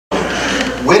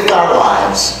our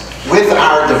lives, with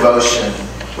our devotion,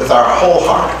 with our whole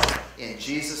heart. In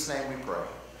Jesus' name we pray.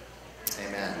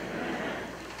 Amen.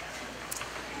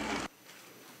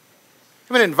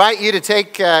 I'm going to invite you to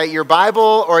take your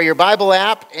Bible or your Bible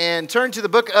app and turn to the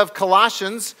book of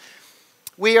Colossians.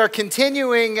 We are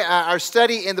continuing our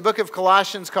study in the book of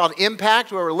Colossians called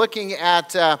Impact, where we're looking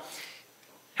at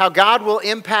how God will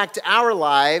impact our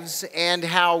lives and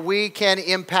how we can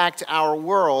impact our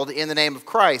world in the name of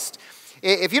Christ.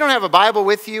 If you don't have a Bible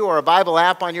with you or a Bible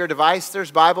app on your device,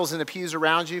 there's Bibles in the pews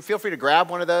around you. Feel free to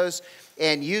grab one of those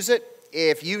and use it.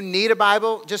 If you need a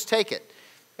Bible, just take it.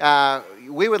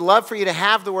 We would love for you to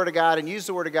have the Word of God and use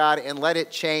the Word of God and let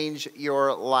it change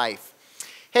your life.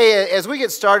 Hey, as we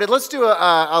get started, let's do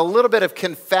a little bit of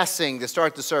confessing to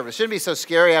start the service. Shouldn't be so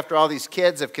scary after all these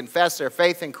kids have confessed their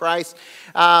faith in Christ.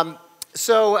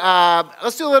 So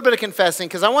let's do a little bit of confessing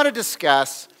because I want to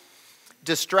discuss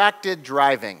distracted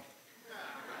driving.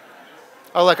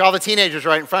 Oh, look, all the teenagers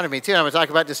right in front of me, too. I'm going to talk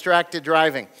about distracted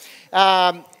driving.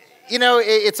 You know,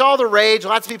 it's all the rage.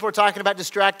 Lots of people are talking about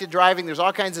distracted driving. There's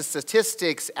all kinds of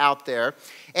statistics out there.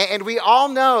 And we all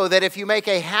know that if you make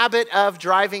a habit of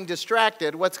driving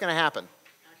distracted, what's going to happen?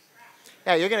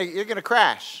 Yeah, you're going to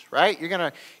crash, right? You're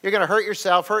going to hurt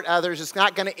yourself, hurt others. It's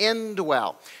not going to end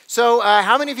well. So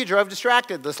how many of you drove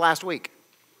distracted this last week?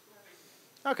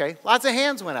 Okay, lots of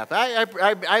hands went up.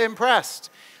 I'm impressed.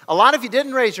 A lot of you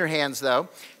didn't raise your hands, though.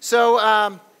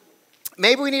 So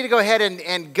maybe we need to go ahead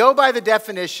and go by the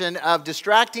definition of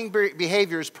distracting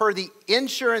behaviors per the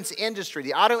insurance industry.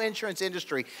 The auto insurance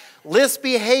industry lists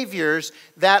behaviors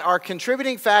that are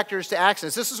contributing factors to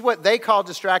accidents. This is what they call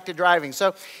distracted driving.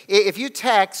 So if you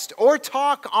text or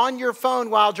talk on your phone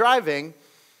while driving,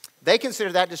 they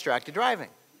consider that distracted driving.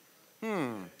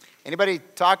 Anybody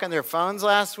talk on their phones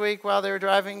last week while they were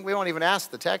driving? We won't even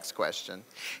ask the text question.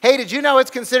 Hey, did you know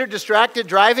it's considered distracted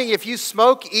driving if you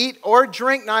smoke, eat, or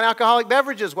drink non-alcoholic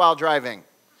beverages while driving?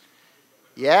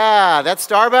 Yeah, that's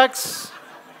Starbucks.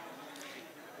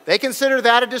 They consider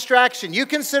that a distraction. You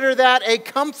consider that a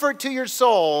comfort to your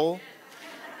soul.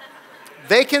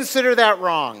 They consider that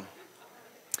wrong.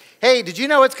 Hey, did you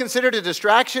know it's considered a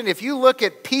distraction if you look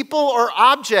at people or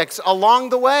objects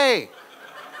along the way?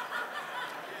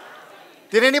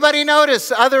 Did anybody notice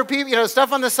other people,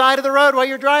 stuff on the side of the road while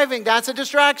you're driving? That's a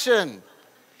distraction.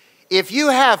 If you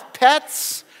have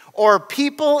pets or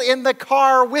people in the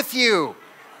car with you,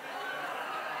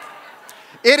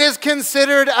 it is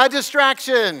considered a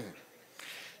distraction.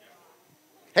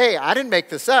 Hey, I didn't make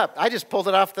this up. I just pulled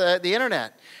it off the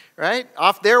internet, right?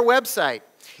 Off their website.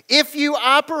 If you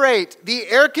operate the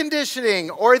air conditioning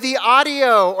or the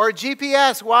audio or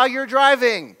GPS while you're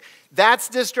driving, that's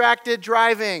distracted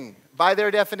driving. By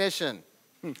their definition.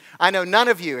 I know none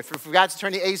of you, if you forgot to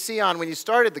turn the AC on when you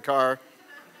started the car,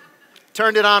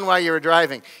 turned it on while you were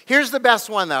driving. Here's the best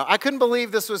one, though. I couldn't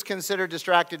believe this was considered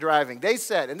distracted driving. They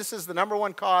said, and this is the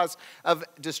 #1 cause of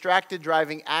distracted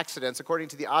driving accidents, according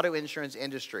to the auto insurance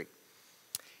industry.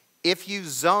 If you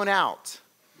zone out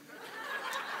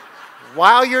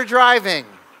while you're driving,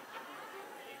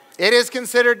 it is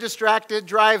considered distracted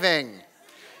driving.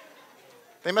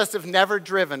 They must have never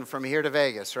driven from here to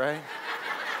Vegas, right?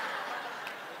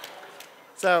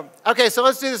 So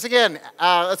let's do this again.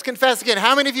 Let's confess again.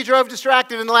 How many of you drove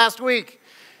distracted in the last week?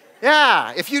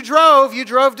 Yeah, if you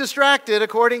drove distracted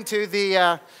according to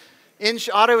the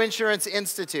Auto Insurance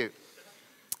Institute.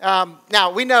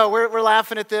 Now, we know we're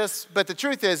laughing at this, but the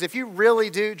truth is, if you really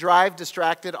do drive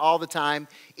distracted all the time,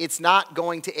 it's not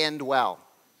going to end well.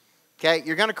 Okay,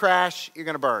 you're going to crash, you're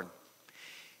going to burn.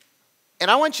 And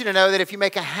I want you to know that if you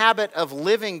make a habit of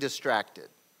living distracted,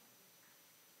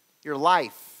 your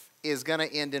life is going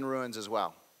to end in ruins as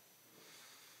well.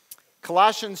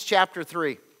 Colossians chapter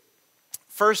 3,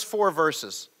 first 4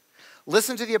 verses.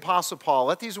 Listen to the Apostle Paul.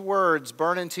 Let these words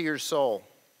burn into your soul.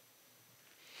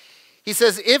 He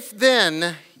says, "If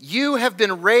then you have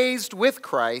been raised with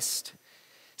Christ,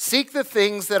 seek the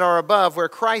things that are above where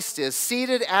Christ is,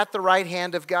 seated at the right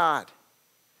hand of God.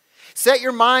 Set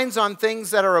your minds on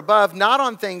things that are above, not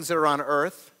on things that are on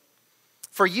earth.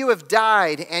 For you have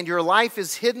died, and your life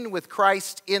is hidden with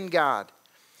Christ in God.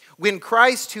 When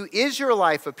Christ, who is your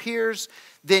life, appears,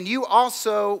 then you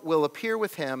also will appear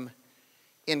with him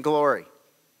in glory."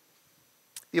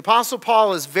 The Apostle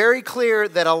Paul is very clear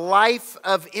that a life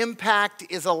of impact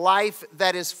is a life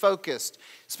that is focused,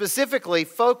 specifically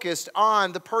focused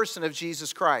on the person of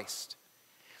Jesus Christ.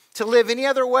 To live any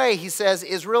other way, he says,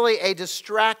 is really a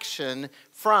distraction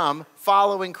from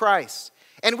following Christ.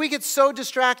 And we get so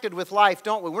distracted with life,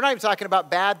 don't we? We're not even talking about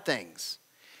bad things.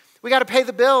 We got to pay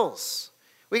the bills.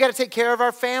 We got to take care of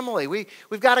our family.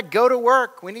 We've got to go to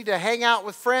work. We need to hang out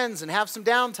with friends and have some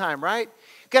downtime, right?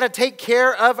 We've got to take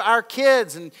care of our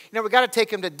kids. And, we got to take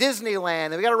them to Disneyland.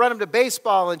 And we got to run them to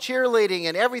baseball and cheerleading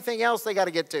and everything else they got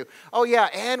to get to. Oh, yeah,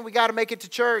 and we got to make it to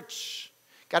church.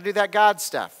 Got to do that God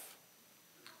stuff.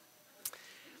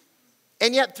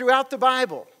 And yet, throughout the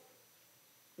Bible,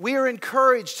 we are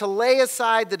encouraged to lay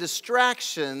aside the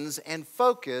distractions and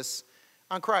focus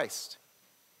on Christ.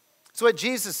 It's what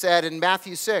Jesus said in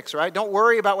Matthew 6, right? Don't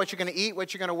worry about what you're going to eat,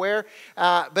 what you're going to wear,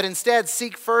 but instead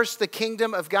seek first the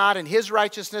kingdom of God and his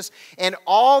righteousness, and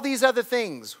all these other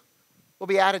things will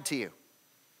be added to you.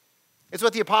 It's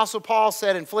what the Apostle Paul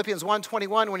said in Philippians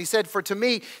 1:21 when he said, "For to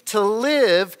me, to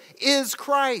live is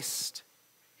Christ.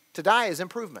 To die is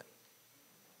improvement."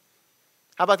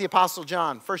 How about the Apostle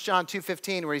John? 1 John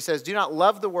 2:15, where he says, "Do not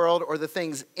love the world or the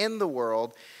things in the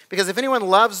world, because if anyone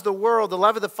loves the world, the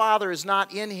love of the Father is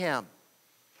not in him."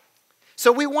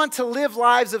 So we want to live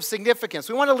lives of significance.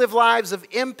 We want to live lives of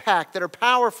impact that are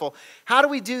powerful. How do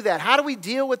we do that? How do we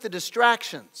deal with the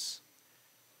distractions?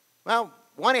 Well,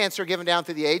 one answer given down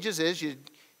through the ages is you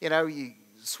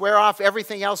swear off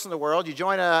everything else in the world. You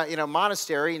join a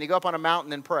monastery and you go up on a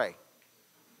mountain and pray.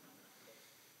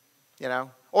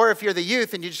 Or if you're the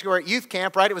youth and you just go at youth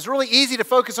camp, right? It was really easy to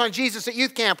focus on Jesus at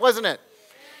youth camp, wasn't it?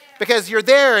 Because you're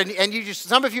there and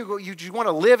some of you just want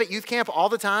to live at youth camp all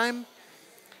the time.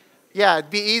 Yeah,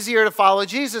 it'd be easier to follow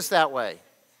Jesus that way,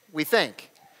 we think.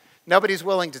 Nobody's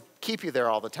willing to keep you there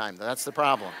all the time, though. That's the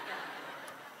problem.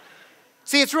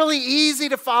 See, it's really easy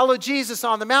to follow Jesus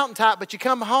on the mountaintop, but you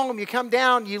come home, you come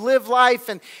down, you live life,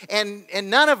 and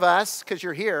none of us, because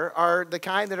you're here, are the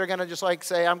kind that are going to just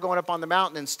say, I'm going up on the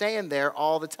mountain and staying there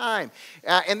all the time.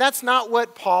 And that's not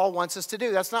what Paul wants us to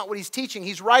do. That's not what he's teaching.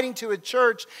 He's writing to a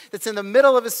church that's in the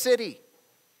middle of a city.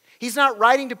 He's not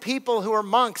writing to people who are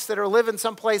monks that are living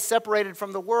someplace separated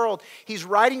from the world. He's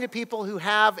writing to people who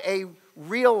have a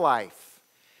real life.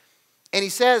 And he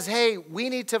says, hey, we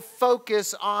need to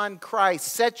focus on Christ.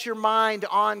 Set your mind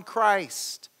on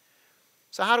Christ.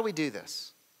 So how do we do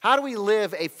this? How do we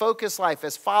live a focused life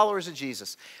as followers of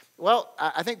Jesus? Well,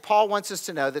 I think Paul wants us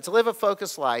to know that to live a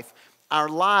focused life, our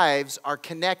lives are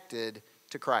connected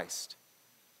to Christ.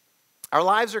 Our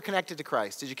lives are connected to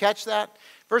Christ. Did you catch that?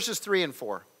 Verses 3 and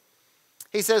 4.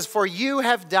 He says, "For you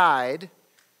have died,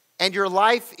 and your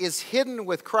life is hidden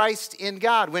with Christ in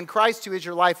God. When Christ, who is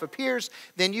your life, appears,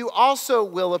 then you also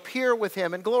will appear with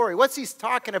him in glory." What's he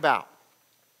talking about?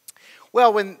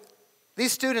 Well, when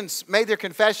these students made their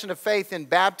confession of faith in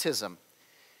baptism,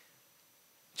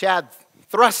 Chad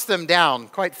thrust them down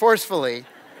quite forcefully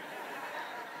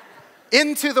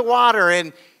into the water.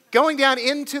 And going down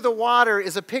into the water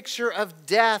is a picture of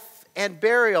death and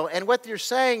burial. And what you're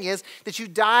saying is that you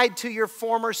died to your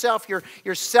former self,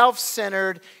 your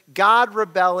self-centered,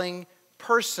 God-rebelling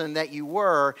person that you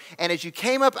were. And as you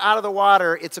came up out of the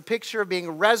water, it's a picture of being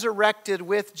resurrected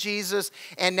with Jesus.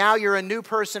 And now you're a new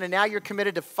person, and now you're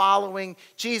committed to following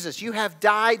Jesus. You have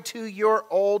died to your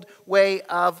old way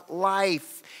of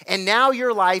life. And now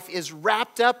your life is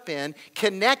wrapped up in,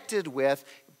 connected with,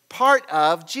 part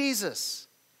of Jesus.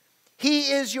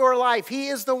 He is your life. He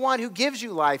is the one who gives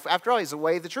you life. After all, he's the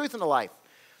way, the truth, and the life.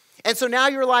 And so now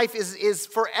your life is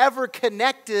forever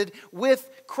connected with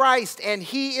Christ, and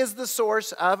he is the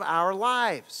source of our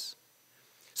lives.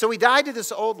 So we died to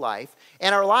this old life,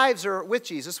 and our lives are with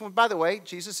Jesus. Well, by the way,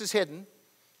 Jesus is hidden.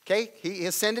 Okay? He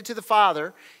ascended to the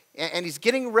Father, and he's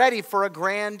getting ready for a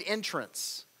grand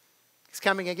entrance. He's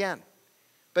coming again.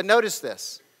 But notice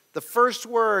this. The first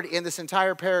word in this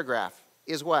entire paragraph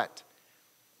is what?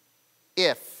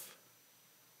 If.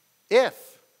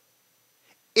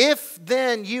 If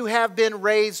then you have been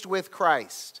raised with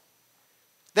Christ.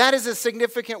 That is a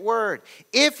significant word.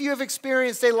 If you have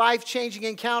experienced a life-changing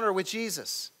encounter with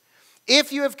Jesus.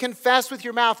 If you have confessed with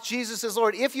your mouth Jesus is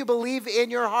Lord. If you believe in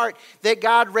your heart that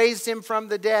God raised him from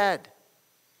the dead.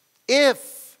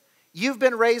 If you've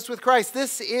been raised with Christ.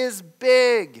 This is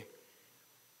big.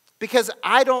 Because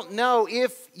I don't know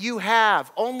if you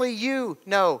have. Only you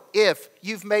know if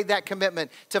you've made that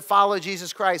commitment to follow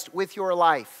Jesus Christ with your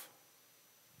life.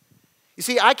 You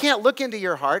see, I can't look into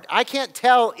your heart. I can't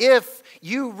tell if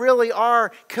you really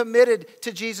are committed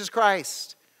to Jesus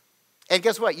Christ. And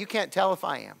guess what? You can't tell if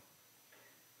I am.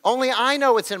 Only I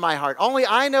know what's in my heart. Only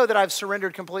I know that I've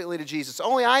surrendered completely to Jesus.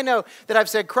 Only I know that I've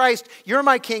said, Christ, you're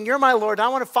my King, you're my Lord. I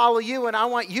want to follow you, and I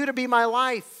want you to be my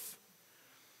life.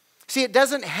 See, it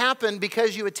doesn't happen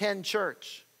because you attend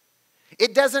church.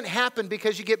 It doesn't happen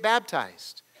because you get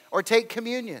baptized or take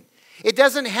communion. It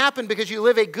doesn't happen because you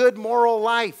live a good moral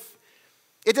life.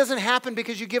 It doesn't happen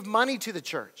because you give money to the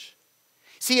church.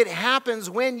 See, it happens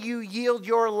when you yield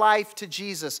your life to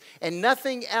Jesus, and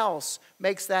nothing else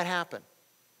makes that happen.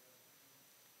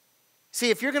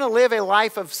 See, if you're going to live a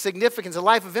life of significance, a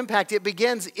life of impact, it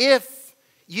begins if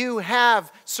you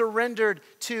have surrendered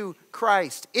to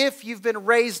Christ, if you've been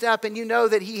raised up and you know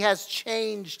that He has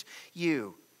changed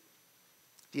you.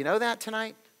 Do you know that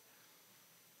tonight?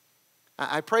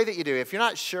 I pray that you do. If you're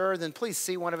not sure, then please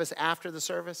see one of us after the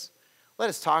service. Let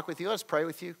us talk with you. Let us pray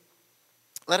with you.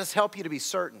 Let us help you to be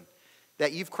certain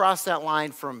that you've crossed that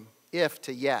line from if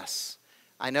to yes.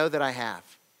 I know that I have.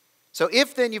 So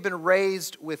if then you've been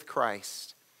raised with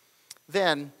Christ,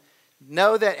 then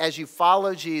know that as you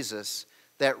follow Jesus,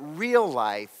 that real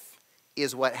life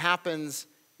is what happens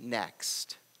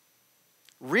next.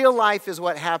 Real life is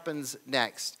what happens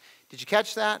next. Did you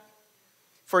catch that?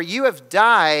 For you have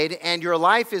died, and your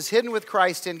life is hidden with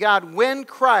Christ in God. When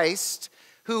Christ,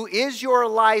 who is your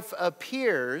life,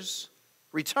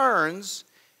 returns,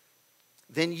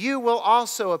 then you will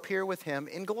also appear with Him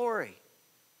in glory.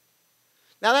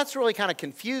 Now that's really kind of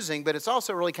confusing, but it's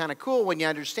also really kind of cool when you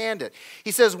understand it.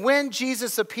 He says, when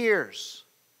Jesus appears.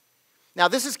 Now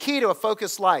this is key to a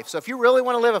focused life. So if you really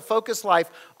want to live a focused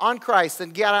life on Christ, then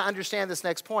you got to understand this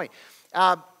next point.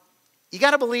 You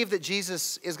got to believe that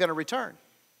Jesus is going to return.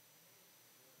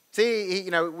 See,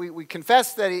 we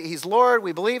confess that He's Lord.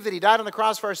 We believe that He died on the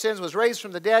cross for our sins, was raised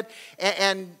from the dead.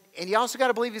 And you also got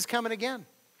to believe He's coming again.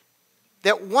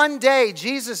 That one day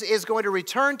Jesus is going to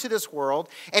return to this world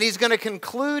and He's going to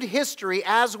conclude history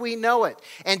as we know it.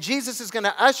 And Jesus is going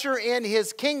to usher in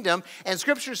His kingdom. And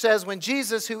Scripture says when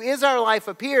Jesus, who is our life,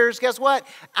 appears, guess what?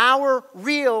 Our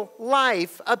real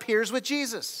life appears with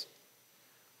Jesus.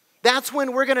 That's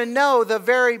when we're going to know the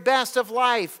very best of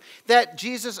life that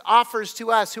Jesus offers to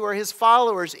us who are His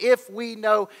followers if we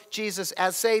know Jesus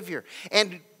as Savior.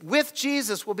 And with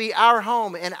Jesus will be our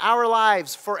home and our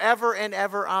lives forever and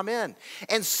ever. Amen.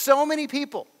 And so many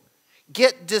people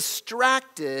get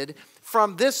distracted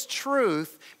from this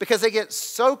truth because they get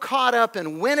so caught up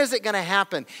in when is it going to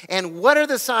happen and what are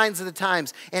the signs of the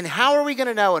times and how are we going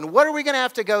to know and what are we going to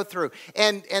have to go through.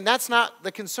 And that's not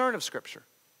the concern of Scripture.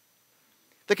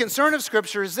 The concern of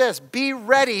Scripture is this: be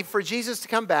ready for Jesus to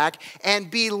come back and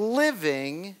be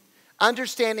living,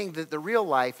 understanding that the real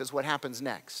life is what happens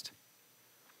next.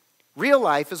 Real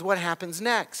life is what happens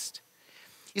next.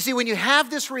 You see, when you have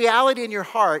this reality in your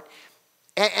heart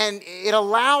and it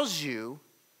allows you,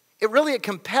 it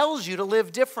compels you to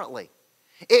live differently.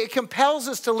 It compels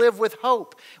us to live with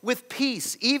hope, with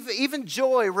peace, even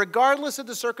joy, regardless of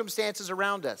the circumstances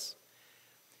around us.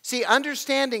 See,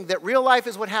 understanding that real life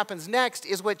is what happens next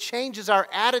is what changes our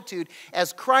attitude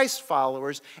as Christ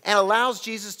followers and allows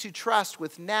Jesus to trust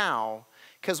with now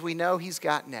because we know He's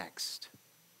got next.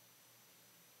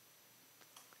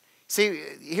 See,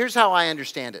 here's how I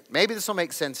understand it. Maybe this will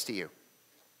make sense to you.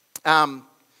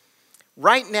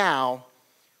 Right now,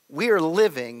 we are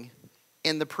living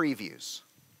in the previews.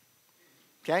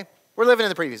 Okay? We're living in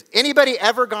the previews. Anybody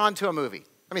ever gone to a movie?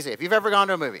 Let me see if you've ever gone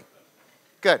to a movie.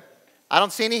 Good. I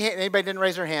don't see anybody didn't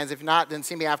raise their hands. If not, then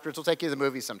see me afterwards. We'll take you to the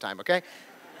movies sometime, okay?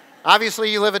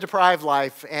 Obviously, you live a deprived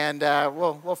life, and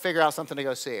we'll figure out something to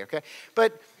go see, okay?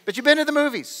 But you've been to the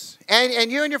movies,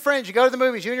 and you and your friends, you go to the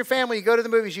movies. You and your family, you go to the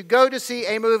movies. You go to see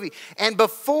a movie, and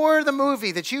before the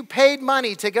movie that you paid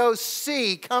money to go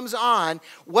see comes on,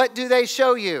 what do they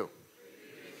show you?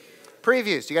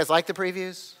 Previews. Do you guys like the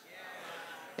previews?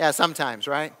 Yeah, sometimes,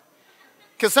 right?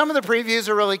 Because some of the previews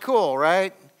are really cool,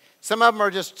 right? Some of them are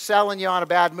just selling you on a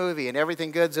bad movie and everything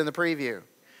good's in the preview.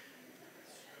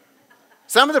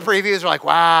 Some of the previews are like,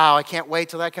 wow, I can't wait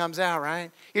till that comes out, right?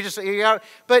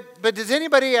 But does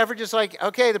anybody ever just like,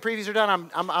 okay, the previews are done,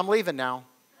 I'm leaving now?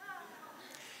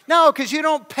 No, because you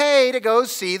don't pay to go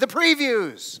see the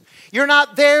previews. You're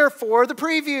not there for the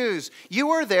previews. You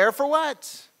are there for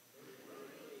what?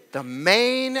 The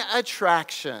main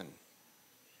attraction.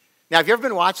 Now, have you ever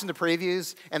been watching the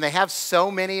previews and they have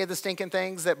so many of the stinking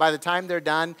things that by the time they're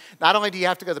done, not only do you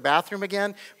have to go to the bathroom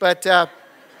again, but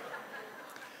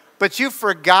you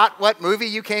forgot what movie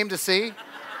you came to see?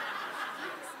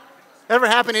 Ever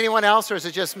happen to anyone else, or is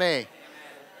it just me?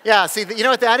 Yeah, see, you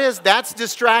know what that is? That's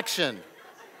distraction.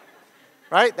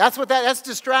 Right? That's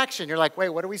distraction. You're like, wait,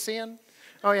 what are we seeing?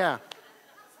 Oh, yeah.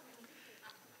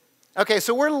 Okay,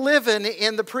 so we're living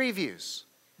in the previews.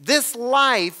 This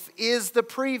life is the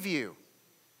preview.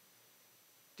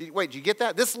 Wait, did you get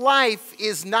that? This life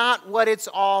is not what it's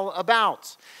all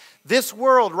about. This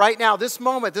world right now, this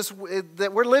moment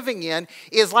that we're living in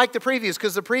is like the previews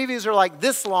because the previews are like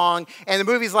this long and the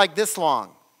movie's like this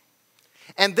long.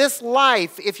 And this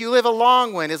life, if you live a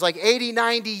long one, is like 80,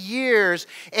 90 years.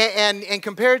 And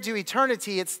compared to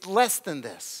eternity, it's less than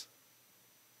this.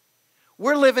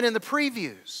 We're living in the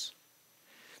previews.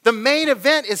 The main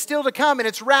event is still to come, and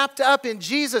it's wrapped up in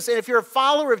Jesus. And if you're a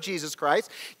follower of Jesus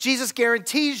Christ, Jesus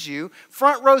guarantees you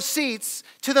front row seats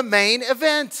to the main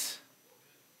event.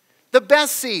 The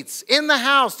best seats in the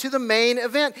house to the main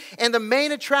event. And the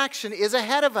main attraction is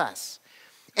ahead of us.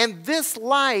 And this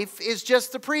life is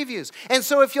just the previews. And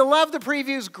so if you love the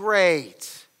previews,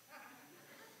 great.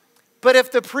 But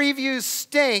if the previews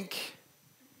stink,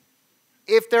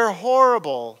 if they're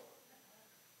horrible,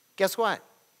 guess what?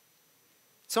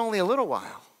 It's only a little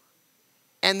while.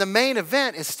 And the main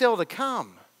event is still to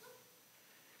come.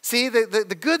 See,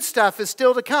 the good stuff is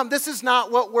still to come. This is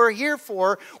not what we're here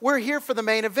for. We're here for the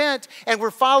main event, and we're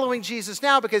following Jesus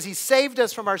now because He saved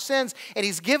us from our sins, and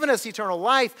He's given us eternal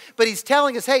life. But He's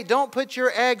telling us, hey, don't put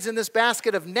your eggs in this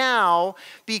basket of now,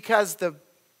 because the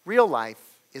real life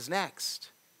is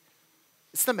next.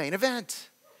 It's the main event.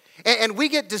 And we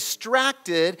get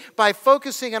distracted by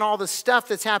focusing on all the stuff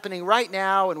that's happening right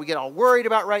now, and we get all worried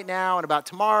about right now and about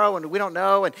tomorrow, and we don't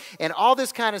know, and all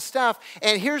this kind of stuff.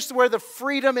 And here's where the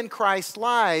freedom in Christ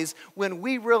lies when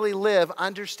we really live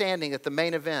understanding that the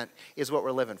main event is what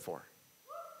we're living for.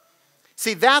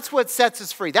 See, that's what sets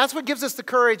us free. That's what gives us the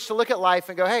courage to look at life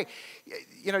and go, hey,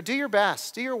 do your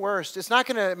best, do your worst. It's not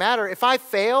going to matter. If I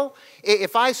fail,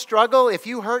 if I struggle, if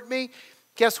you hurt me,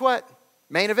 guess what?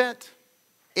 Main event.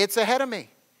 It's ahead of me.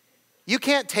 You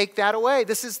can't take that away.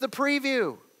 This is the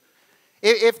preview.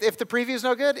 If the preview is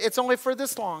no good, it's only for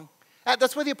this long.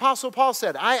 That's what the Apostle Paul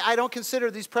said. I don't consider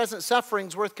these present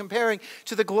sufferings worth comparing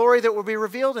to the glory that will be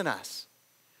revealed in us.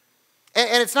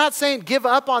 And it's not saying give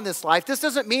up on this life. This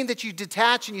doesn't mean that you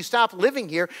detach and you stop living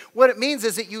here. What it means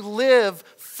is that you live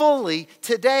fully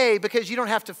today because you don't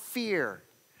have to fear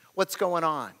what's going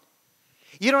on.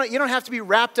 You don't have to be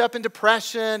wrapped up in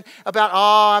depression about,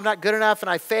 oh, I'm not good enough and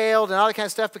I failed and all that kind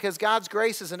of stuff, because God's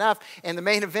grace is enough and the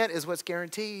main event is what's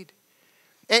guaranteed.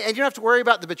 And you don't have to worry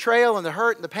about the betrayal and the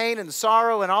hurt and the pain and the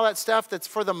sorrow and all that stuff that's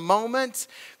for the moment,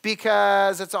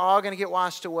 because it's all going to get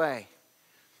washed away.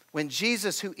 When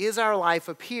Jesus, who is our life,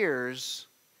 appears,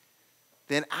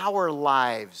 then our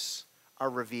lives are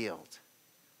revealed.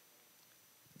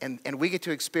 And we get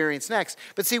to experience next.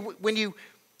 But see, when you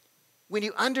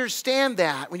understand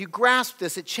that, when you grasp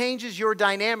this, it changes your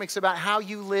dynamics about how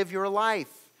you live your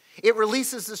life. It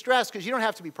releases the stress because you don't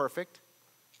have to be perfect.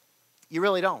 You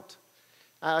really don't.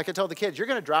 Like I told the kids, you're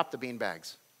going to drop the bean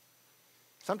bags.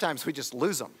 Sometimes we just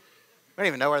lose them. We don't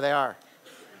even know where they are.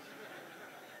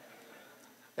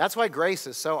 That's why grace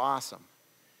is so awesome.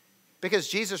 Because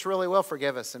Jesus really will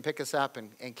forgive us and pick us up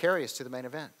and carry us to the main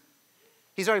event.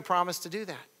 He's already promised to do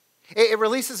that. It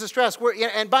releases the stress.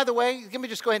 And by the way, let me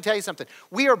just go ahead and tell you something.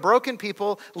 We are broken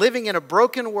people living in a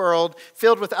broken world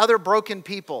filled with other broken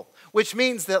people, which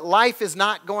means that life is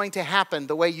not going to happen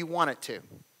the way you want it to.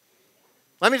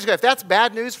 Let me just go, if that's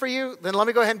bad news for you, then let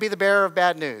me go ahead and be the bearer of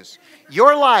bad news.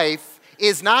 Your life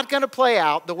is not going to play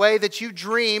out the way that you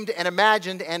dreamed and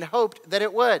imagined and hoped that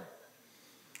it would.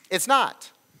 It's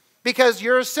not. Because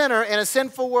you're a sinner in a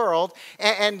sinful world,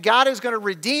 and God is going to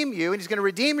redeem you, and He's going to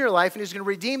redeem your life, and He's going to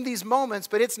redeem these moments,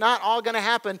 but it's not all going to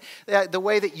happen the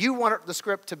way that you want the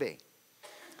script to be.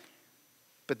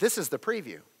 But this is the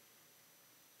preview.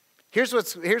 Here's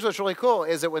what's really cool,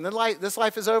 is that when this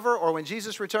life is over, or when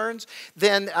Jesus returns,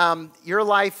 then your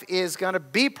life is going to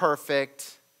be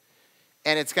perfect,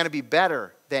 and it's going to be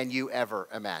better than you ever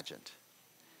imagined.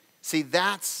 See,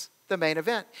 that's the main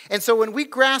event. And so when we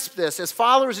grasp this as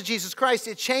followers of Jesus Christ,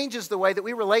 it changes the way that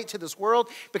we relate to this world,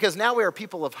 because now we are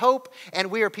people of hope, and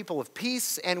we are people of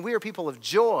peace, and we are people of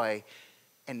joy,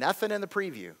 and nothing in the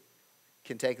preview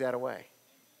can take that away.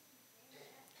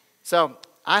 So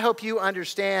I hope you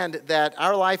understand that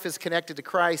our life is connected to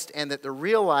Christ, and that the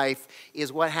real life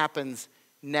is what happens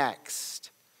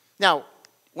next. Now,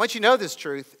 once you know this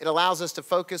truth, it allows us to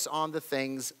focus on the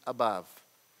things above.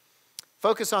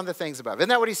 Focus on the things above. Isn't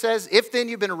that what he says? If then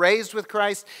you've been raised with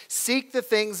Christ, seek the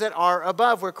things that are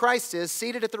above, where Christ is,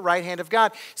 seated at the right hand of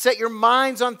God. Set your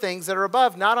minds on things that are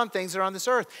above, not on things that are on this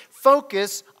earth.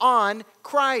 Focus on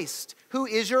Christ, who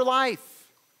is your life.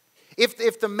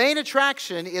 If the main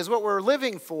attraction is what we're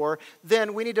living for,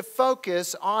 then we need to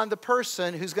focus on the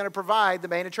person who's going to provide the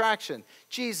main attraction,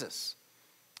 Jesus.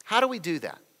 How do we do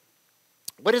that?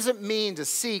 What does it mean to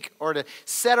seek or to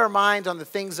set our mind on the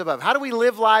things above? How do we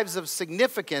live lives of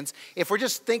significance if we're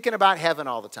just thinking about heaven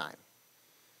all the time?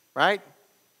 Right?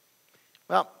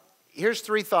 Well, here's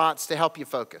 3 thoughts to help you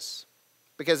focus.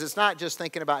 Because it's not just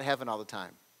thinking about heaven all the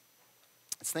time.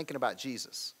 It's thinking about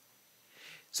Jesus.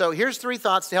 So here's 3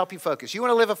 thoughts to help you focus. You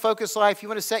want to live a focused life. You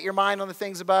want to set your mind on the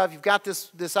things above. You've got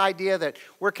this idea that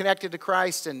we're connected to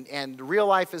Christ and real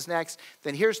life is next.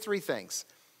 Then here's 3 things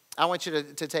I want you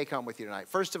to take home with you tonight.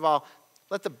 First of all,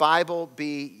 let the Bible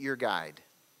be your guide.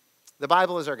 The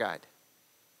Bible is our guide.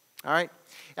 All right?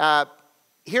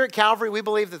 Here at Calvary, we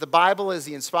believe that the Bible is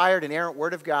the inspired, inerrant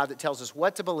Word of God that tells us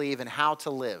what to believe and how to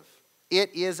live.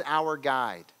 It is our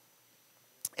guide.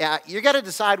 You've got to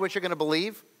decide what you're going to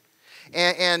believe.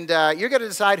 And you're going to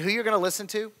decide who you're going to listen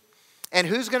to and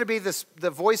who's going to be the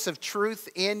voice of truth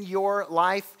in your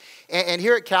life. And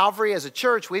here at Calvary, as a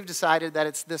church, we've decided that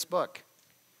it's this book.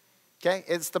 Okay?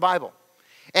 It's the Bible.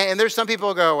 And there's some people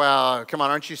who go, well, come on,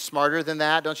 aren't you smarter than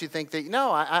that? Don't you think that?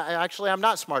 No, I'm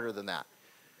not smarter than that.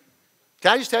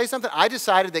 Can I just tell you something? I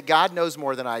decided that God knows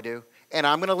more than I do, and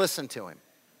I'm going to listen to him.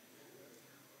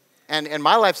 And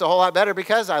my life's a whole lot better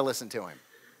because I listen to him.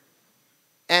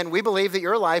 And we believe that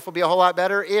your life will be a whole lot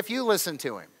better if you listen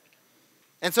to him.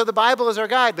 And so the Bible is our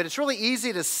guide, but it's really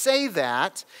easy to say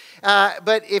that.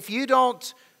 But if you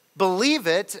don't believe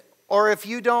it, or if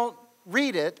you don't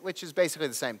read it, which is basically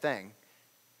the same thing,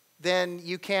 then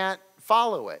you can't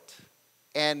follow it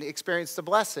and experience the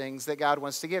blessings that God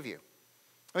wants to give you.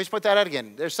 Let me just put that out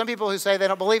again. There's some people who say they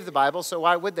don't believe the Bible, so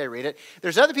why would they read it?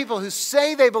 There's other people who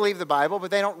say they believe the Bible,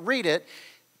 but they don't read it.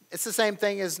 It's the same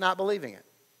thing as not believing it.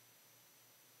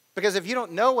 Because if you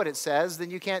don't know what it says,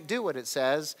 then you can't do what it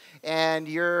says, and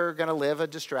you're going to live a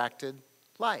distracted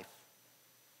life.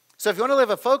 So if you want to live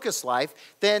a focused life,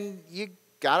 then you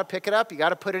got to pick it up. You got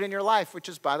to put it in your life, which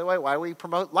is, by the way, why we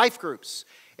promote life groups.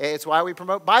 It's why we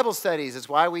promote Bible studies. It's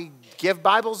why we give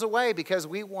Bibles away, because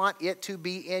we want it to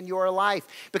be in your life.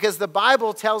 Because the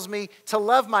Bible tells me to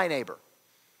love my neighbor.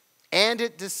 And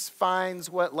it defines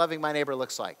what loving my neighbor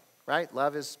looks like, right?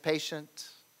 Love is patient.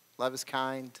 Love is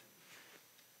kind.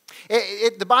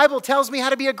 The Bible tells me how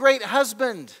to be a great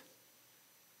husband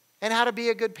and how to be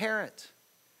a good parent.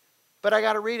 But I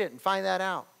got to read it and find that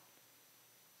out.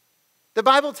 The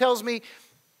Bible tells me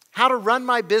how to run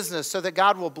my business so that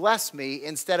God will bless me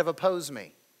instead of oppose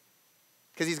me.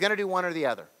 Because he's going to do one or the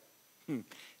other.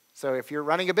 So if you're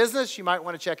running a business, you might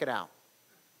want to check it out.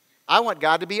 I want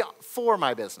God to be for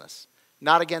my business,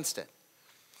 not against it.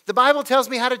 The Bible tells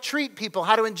me how to treat people,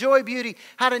 how to enjoy beauty,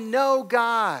 how to know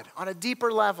God on a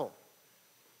deeper level.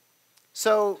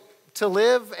 So to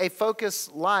live a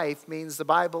focused life means the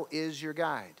Bible is your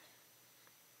guide.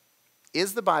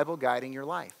 Is the Bible guiding your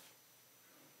life?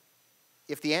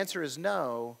 If the answer is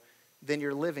no, then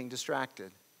you're living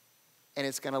distracted, and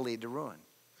it's going to lead to ruin.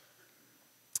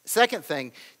 Second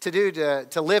thing to do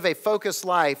to live a focused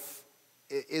life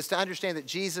is to understand that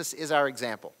Jesus is our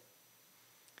example.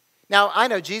 Now, I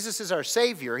know Jesus is our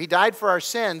Savior. He died for our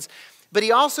sins, but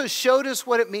he also showed us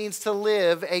what it means to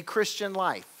live a Christian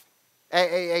life,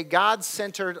 a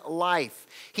God-centered life.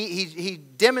 He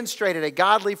demonstrated a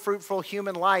godly, fruitful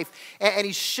human life, and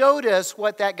he showed us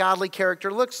what that godly character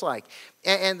looks like.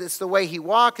 And it's the way he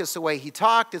walked, it's the way he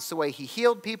talked, it's the way he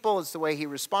healed people, it's the way he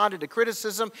responded to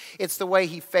criticism, it's the way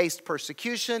he faced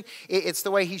persecution, it's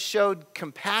the way he showed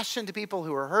compassion to people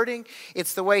who were hurting,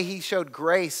 it's the way he showed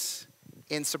grace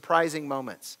in surprising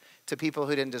moments to people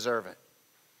who didn't deserve it.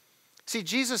 See,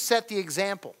 Jesus set the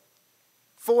example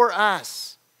for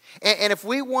us. And if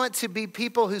we want to be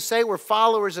people who say we're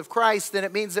followers of Christ, then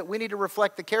it means that we need to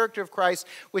reflect the character of Christ,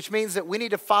 which means that we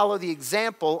need to follow the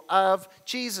example of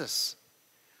Jesus.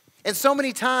 And so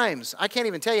many times, I can't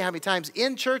even tell you how many times,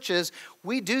 in churches,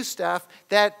 we do stuff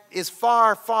that is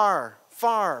far, far,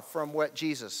 far from what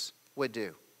Jesus would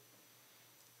do.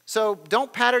 So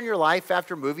don't pattern your life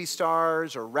after movie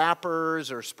stars or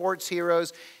rappers or sports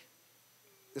heroes.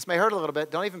 This may hurt a little bit.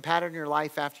 Don't even pattern your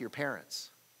life after your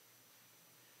parents.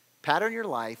 Pattern your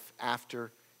life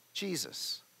after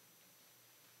Jesus.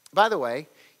 By the way,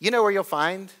 you know where you'll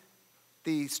find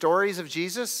the stories of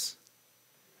Jesus?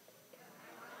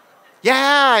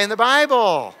 Yeah, in the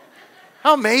Bible.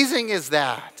 How amazing is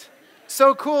that?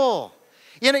 So cool.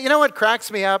 You know what cracks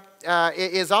me up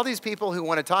is all these people who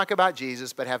want to talk about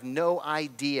Jesus but have no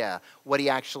idea what he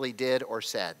actually did or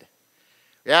said.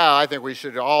 Yeah, I think we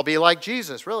should all be like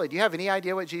Jesus. Really, do you have any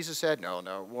idea what Jesus said?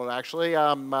 No. Well, actually,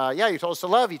 yeah, he told us to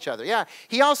love each other. Yeah,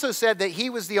 he also said that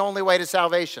he was the only way to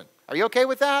salvation. Are you okay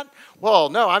with that? Well,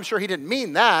 no, I'm sure he didn't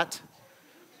mean that.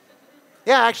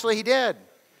 Yeah, actually, he did.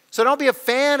 So don't be a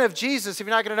fan of Jesus if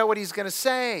you're not going to know what he's going to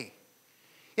say.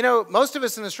 You know, most of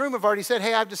us in this room have already said,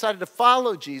 hey, I've decided to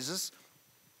follow Jesus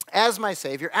as my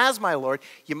Savior, as my Lord.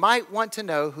 You might want to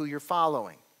know who you're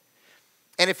following.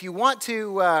 And if you want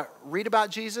to read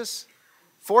about Jesus,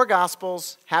 4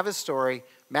 Gospels have his story: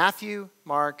 Matthew,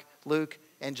 Mark, Luke,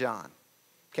 and John.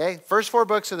 Okay, first 4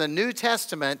 books of the New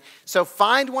Testament. So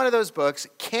find one of those books,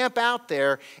 camp out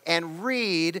there, and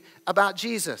read about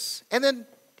Jesus. And then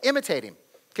imitate him,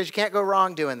 because you can't go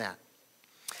wrong doing that.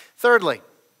 Thirdly,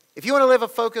 if you want to live a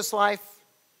focused life,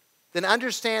 then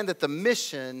understand that the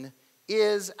mission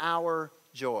is our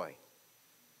joy.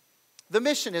 The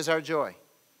mission is our joy.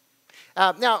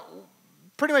 Now,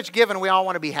 pretty much given, we all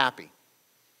want to be happy.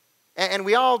 And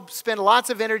we all spend lots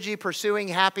of energy pursuing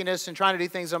happiness and trying to do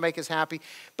things that will make us happy.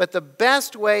 But the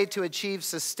best way to achieve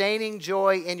sustaining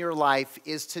joy in your life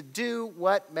is to do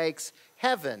what makes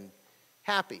heaven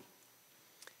happy.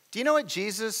 Do you know what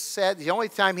Jesus said? The only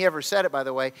time he ever said it, by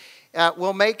the way,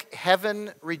 will make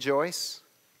heaven rejoice.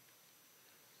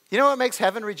 You know what makes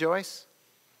heaven rejoice?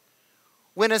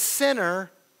 When a sinner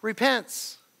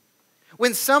repents.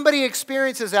 When somebody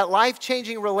experiences that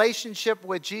life-changing relationship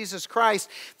with Jesus Christ,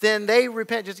 then they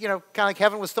repent. Just, kind of like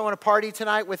heaven was throwing a party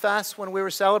tonight with us when we were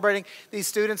celebrating these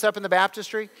students up in the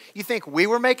baptistry. You think we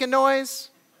were making noise?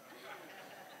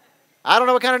 I don't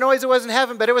know what kind of noise it was in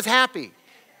heaven, but it was happy.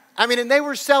 And they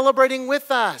were celebrating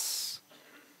with us.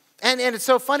 And it's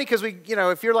so funny because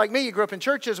if you're like me, you grew up in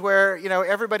churches where,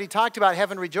 everybody talked about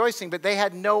heaven rejoicing, but they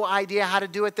had no idea how to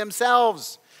do it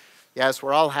themselves. Yes,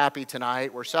 we're all happy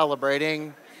tonight. We're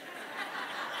celebrating.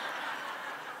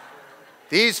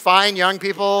 These fine young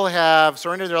people have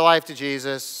surrendered their life to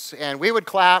Jesus, and we would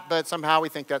clap, but somehow we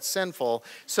think that's sinful.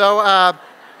 So,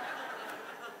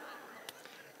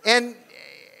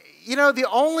 the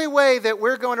only way that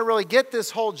we're going to really get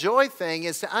this whole joy thing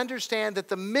is to understand that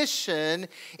the mission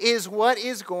is what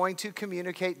is going to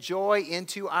communicate joy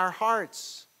into our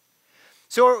hearts.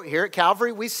 So here at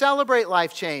Calvary, we celebrate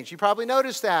life change. You probably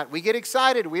noticed that. We get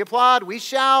excited, we applaud, we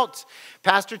shout.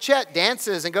 Pastor Chet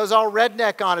dances and goes all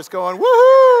redneck on us going,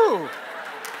 woohoo!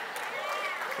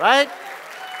 Right?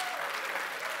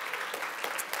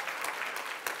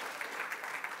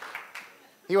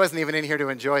 He wasn't even in here to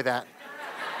enjoy that.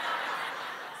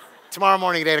 Tomorrow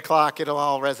morning at 8 o'clock, it'll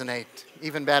all resonate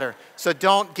even better. So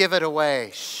don't give it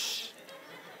away. Shh.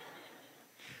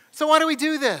 So why do we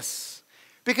do this?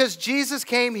 Because Jesus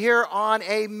came here on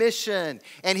a mission.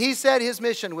 And he said his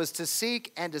mission was to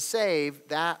seek and to save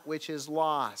that which is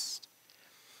lost.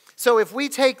 So if we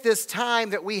take this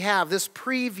time that we have, this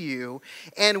preview,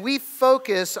 and we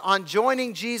focus on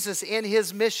joining Jesus in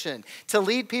his mission to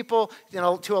lead people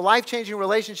to a life-changing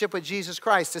relationship with Jesus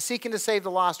Christ, to seek and to save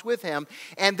the lost with him,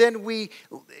 and then we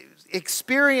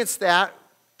experience that,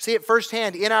 see it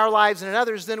firsthand in our lives and in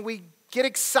others, then we get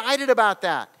excited about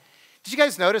that. Did you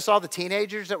guys notice all the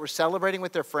teenagers that were celebrating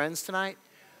with their friends tonight?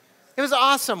 It was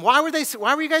awesome. Why were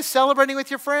you guys celebrating with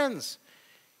your friends?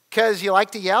 Because you like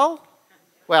to yell?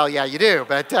 Well, yeah, you do,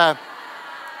 but that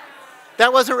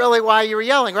wasn't really why you were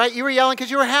yelling, right? You were yelling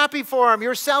because you were happy for them. You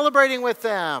were celebrating with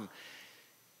them.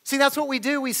 See, that's what we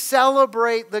do. We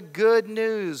celebrate the good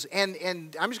news. And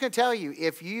I'm just going to tell you,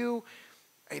 if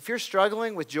you're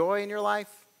struggling with joy in your life,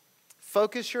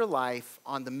 focus your life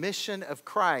on the mission of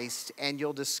Christ and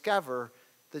you'll discover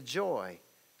the joy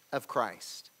of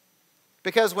Christ.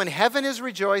 Because when heaven is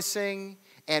rejoicing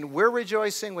and we're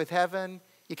rejoicing with heaven,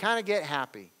 you kind of get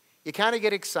happy. You kind of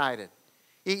get excited.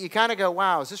 You kind of go,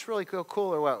 wow, is this really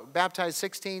cool or what? Baptized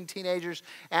 16 teenagers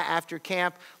after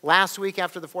camp. Last week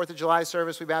after the 4th of July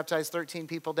service, we baptized 13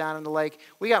 people down in the lake.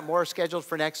 We got more scheduled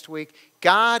for next week.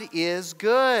 God is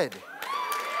good.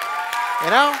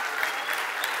 You know?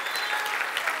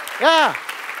 Yeah.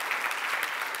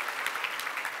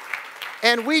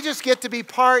 And we just get to be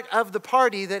part of the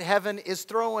party that heaven is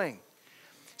throwing.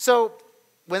 So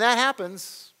when that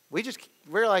happens,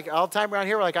 we're like, all the time around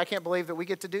here, we're like, I can't believe that we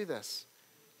get to do this.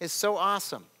 It's so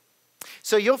awesome.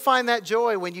 So you'll find that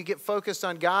joy when you get focused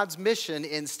on God's mission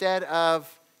instead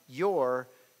of your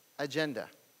agenda.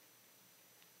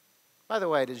 By the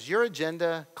way, does your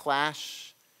agenda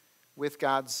clash with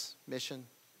God's mission?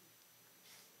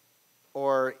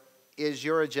 Or is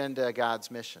your agenda God's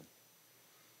mission?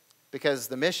 Because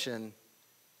the mission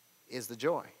is the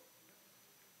joy.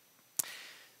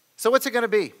 So what's it going to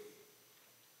be?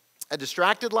 A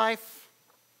distracted life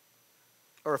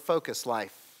or a focused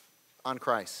life on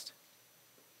Christ?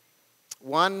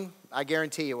 One, I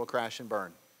guarantee you, will crash and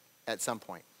burn at some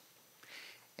point.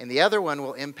 And the other one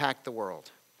will impact the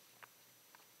world.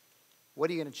 What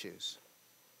are you going to choose?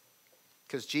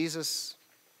 Because Jesus,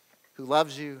 who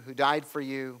loves you, who died for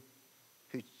you,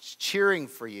 who's cheering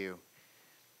for you,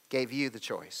 gave you the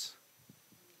choice.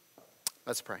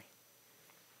 Let's pray.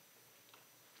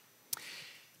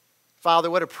 Father,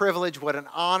 what a privilege, what an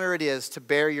honor it is to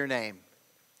bear your name.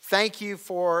 Thank you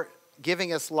for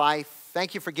giving us life.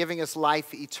 Thank you for giving us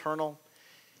life eternal.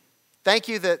 Thank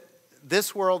you that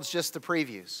this world's just the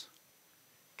previews.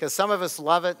 Because some of us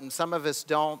love it and some of us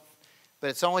don't, but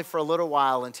it's only for a little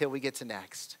while until we get to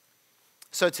next.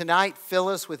 So tonight, fill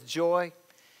us with joy.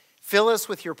 Fill us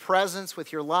with your presence,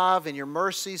 with your love and your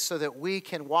mercy so that we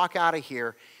can walk out of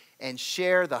here and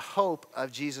share the hope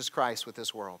of Jesus Christ with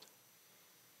this world.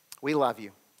 We love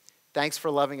you. Thanks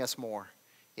for loving us more.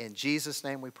 In Jesus'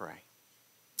 name we pray.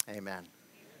 Amen.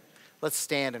 Let's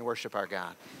stand and worship our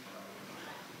God.